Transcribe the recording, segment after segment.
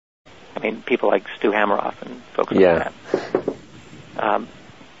mean, people like Stu Hameroff and folks like that.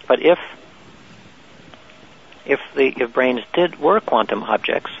 But if brains were quantum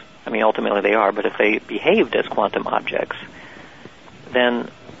objects, I mean, ultimately they are, but if they behaved as quantum objects, then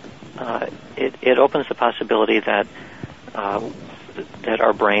it opens the possibility that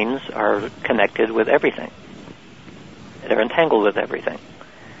our brains are connected with everything. They're entangled with everything.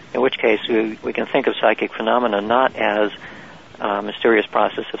 In which case, we can think of psychic phenomena not as a mysterious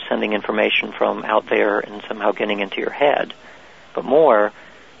process of sending information from out there and somehow getting into your head, but more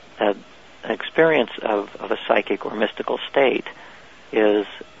an experience of a psychic or mystical state is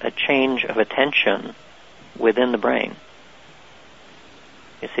a change of attention within the brain.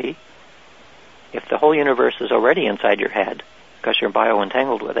 You see? If the whole universe is already inside your head, because you're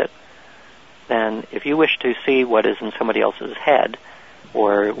bio-entangled with it, then if you wish to see what is in somebody else's head,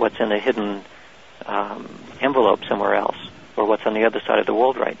 or what's in a hidden envelope somewhere else, or what's on the other side of the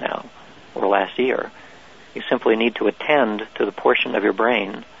world right now, or last year, you simply need to attend to the portion of your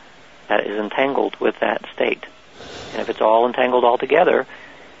brain that is entangled with that state. And if it's all entangled all together,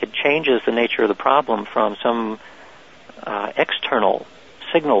 it changes the nature of the problem from some external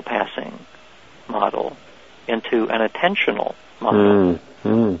signal passing model into an attentional model.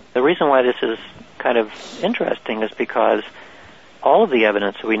 The reason why this is kind of interesting is because all of the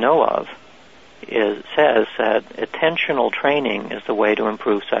evidence that we know of says that attentional training is the way to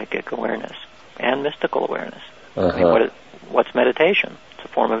improve psychic awareness and mystical awareness. I mean, what's meditation? It's a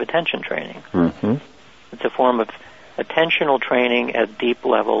form of attention training. It's a form of attentional training at deep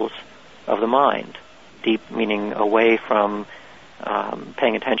levels of the mind. Deep meaning away from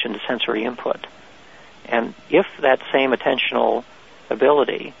paying attention to sensory input. And if that same attentional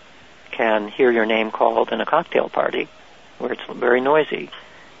ability can hear your name called in a cocktail party, where it's very noisy,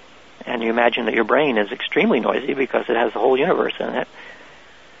 and you imagine that your brain is extremely noisy because it has the whole universe in it,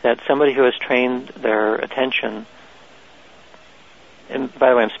 that somebody who has trained their attention, and by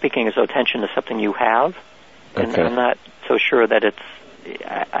the way, I'm speaking as though attention is something you have, and I'm not so sure that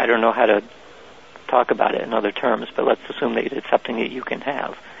I don't know how to talk about it in other terms, but let's assume that it's something that you can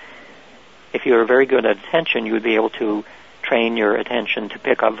have. If you're very good at attention, you would be able to train your attention to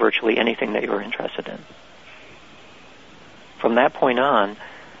pick up virtually anything that you're interested in. From that point on,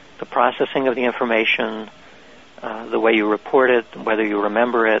 the processing of the information, the way you report it, whether you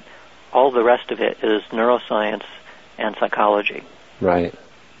remember it, all the rest of it is neuroscience and psychology. Right.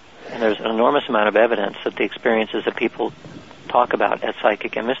 And there's an enormous amount of evidence that the experiences that people talk about as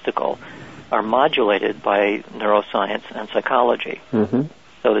psychic and mystical are modulated by neuroscience and psychology.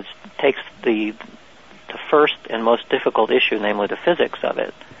 So it takes the first and most difficult issue, namely the physics of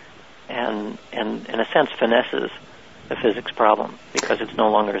it, and in a sense finesses the physics problem because it's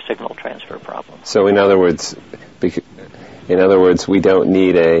no longer a signal transfer problem. So in other words, we don't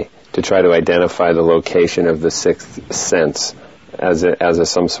need to try to identify the location of the sixth sense as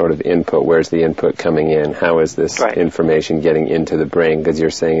some sort of input. Where's the input coming in? How is this information getting into the brain? Because you're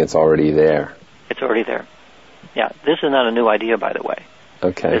saying it's already there. It's already there. Yeah, this is not a new idea, by the way.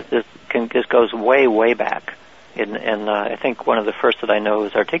 Okay. This goes way, way back. And I think one of the first that I know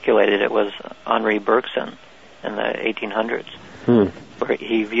who's articulated it was Henri Bergson in the 1800s, where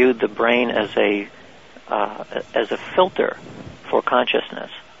he viewed the brain as a filter for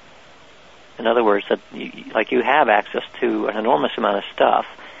consciousness. In other words, that you have access to an enormous amount of stuff,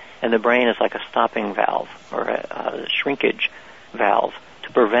 and the brain is like a stopping valve or a shrinkage valve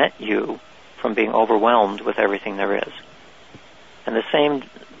to prevent you from being overwhelmed with everything there is. And the same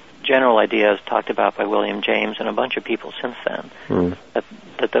general idea is talked about by William James and a bunch of people since then.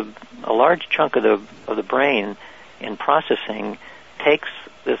 That a large chunk of the brain in processing takes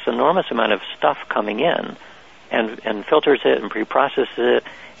this enormous amount of stuff coming in and filters it and pre-processes it,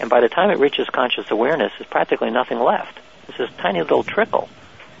 and by the time it reaches conscious awareness, there's practically nothing left. It's this tiny little trickle.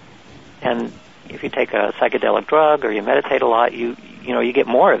 And if you take a psychedelic drug or you meditate a lot, you get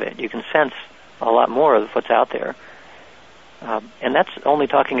more of it. You can sense a lot more of what's out there. And that's only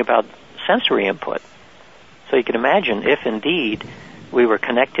talking about sensory input. So you can imagine if indeed we were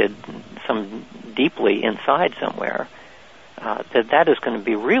connected some deeply inside somewhere, that is going to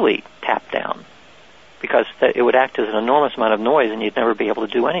be really tapped down, because it would act as an enormous amount of noise and you'd never be able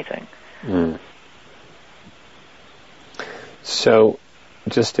to do anything. So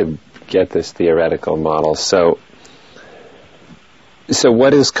just to get this theoretical model, so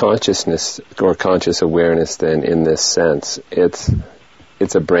what is consciousness or conscious awareness then in this sense? It's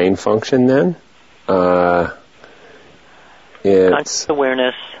a brain function then? Conscious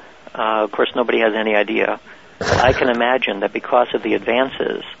awareness, of course nobody has any idea. I can imagine that because of the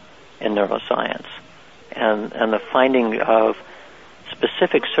advances in neuroscience and the finding of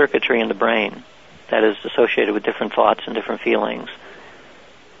specific circuitry in the brain that is associated with different thoughts and different feelings,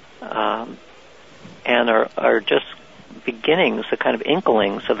 and are just beginnings, the kind of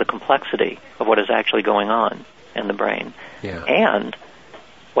inklings of the complexity of what is actually going on in the brain, and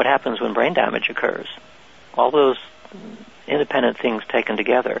what happens when brain damage occurs. All those independent things taken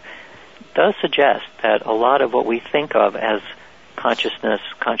together does suggest that a lot of what we think of as consciousness,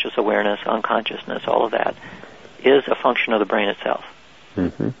 conscious awareness, unconsciousness, all of that is a function of the brain itself.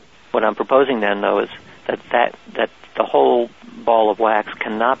 Mm-hmm. What I'm proposing then, though, is that the whole ball of wax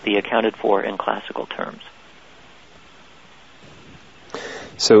cannot be accounted for in classical terms.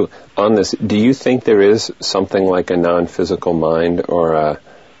 So on this, do you think there is something like a non-physical mind or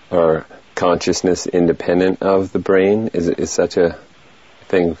consciousness independent of the brain? Is such a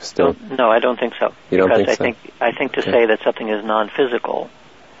thing still? No, I don't think so. You don't think so? I think to say that something is non-physical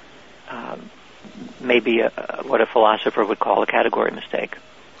may be what a philosopher would call a category mistake.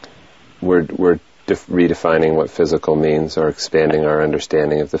 We're redefining what physical means, or expanding our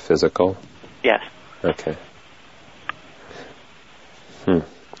understanding of the physical? Yes. Okay.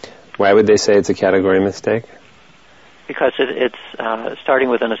 Why would they say it's a category mistake? Because it's starting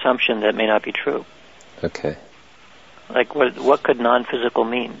with an assumption that may not be true. Okay. Like, what could non-physical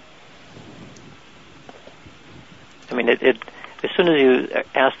mean? I mean, as soon as you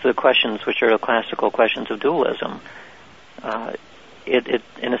ask the questions, which are the classical questions of dualism, it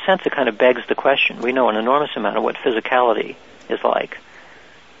in a sense, it kind of begs the question. We know an enormous amount of what physicality is like.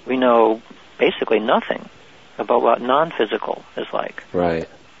 We know basically nothing about what non-physical is like. Right.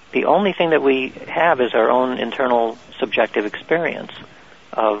 The only thing that we have is our own internal subjective experience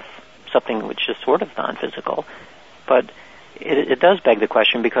of something which is sort of non-physical, but it does beg the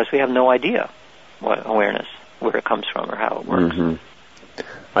question because we have no idea what awareness, where it comes from or how it works. Mm-hmm.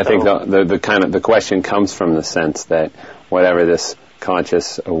 I think the question comes from the sense that whatever this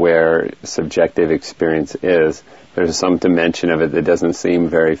conscious, aware, subjective experience is, there's some dimension of it that doesn't seem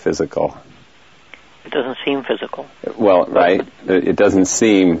very physical. It doesn't seem physical. Well, right. It doesn't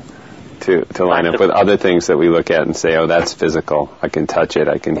seem to line up with other things that we look at and say, oh, that's physical. I can touch it.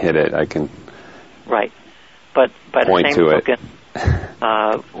 I can hit it. I can But by point the same to token,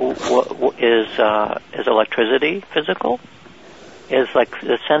 is electricity physical? Is like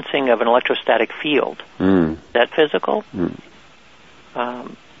the sensing of an electrostatic field. Is that physical?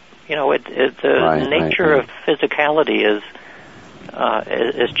 The nature of physicality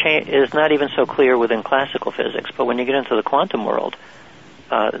is not even so clear within classical physics. But when you get into the quantum world,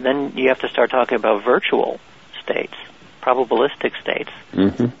 then you have to start talking about virtual states, probabilistic states,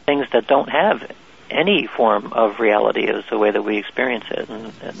 things that don't have any form of reality as the way that we experience it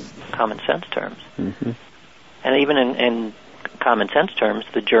in common sense terms. Mm-hmm. And even in common sense terms,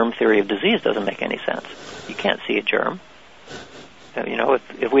 the germ theory of disease doesn't make any sense. You can't see a germ.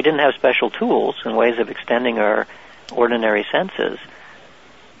 If we didn't have special tools and ways of extending our ordinary senses,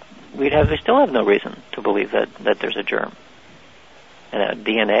 we still have no reason to believe that there's a germ. And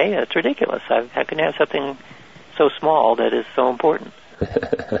DNA, that's ridiculous. How can you have something so small that is so important?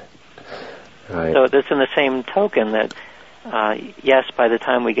 Right. So that's in the same token that, yes, by the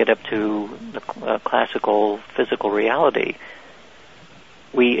time we get up to the classical physical reality,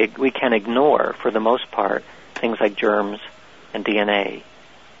 we can ignore, for the most part, things like germs and DNA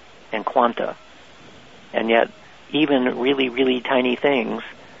and quanta. And yet, even really, really tiny things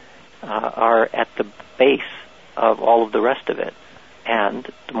are at the base of all of the rest of it. And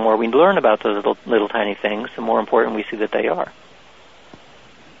the more we learn about those little tiny things, the more important we see that they are.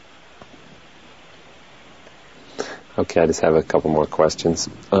 Okay, I just have a couple more questions.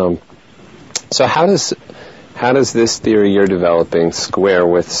 So how does this theory you're developing square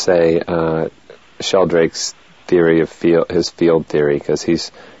with, say, Sheldrake's theory of his field theory? Because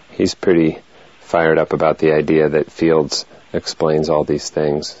he's pretty fired up about the idea that fields explains all these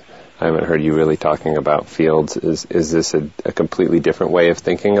things. I haven't heard you really talking about fields. Is this a completely different way of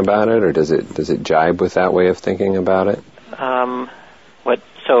thinking about it, or does it jibe with that way of thinking about it? I'm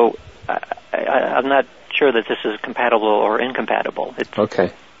not sure that this is compatible or incompatible.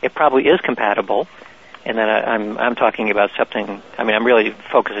 Okay. It probably is compatible, and then I'm talking about something. I mean, I'm really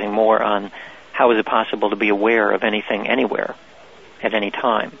focusing more on how is it possible to be aware of anything anywhere at any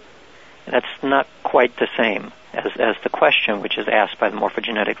time. And that's not quite the same as the question which is asked by the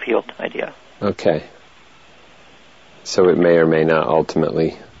morphogenetic field idea. Okay. So it may or may not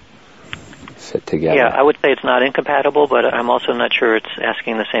ultimately fit together. Yeah, I would say it's not incompatible, but I'm also not sure it's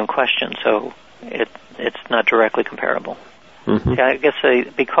asking the same question, so it's not directly comparable. Mm-hmm. Yeah, I guess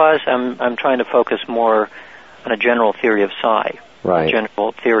because I'm trying to focus more on a general theory of psi, right.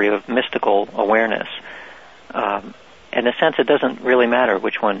 general theory of mystical awareness. in a sense, it doesn't really matter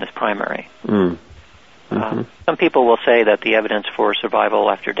which one is primary. Mm-hmm. Some people will say that the evidence for survival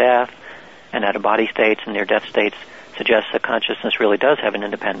after death and out-of-body states and near-death states suggests that consciousness really does have an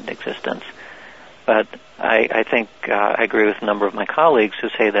independent existence. But I think I agree with a number of my colleagues who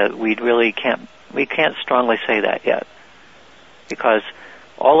say that we can't strongly say that yet, because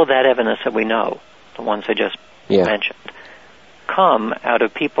all of that evidence that we know, the ones I just mentioned, come out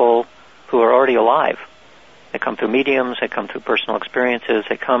of people who are already alive. They come through mediums, they come through personal experiences,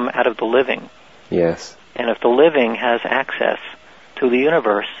 they come out of the living. Yes. And if the living has access to the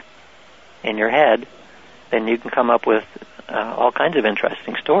universe in your head, then you can come up with all kinds of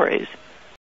interesting stories.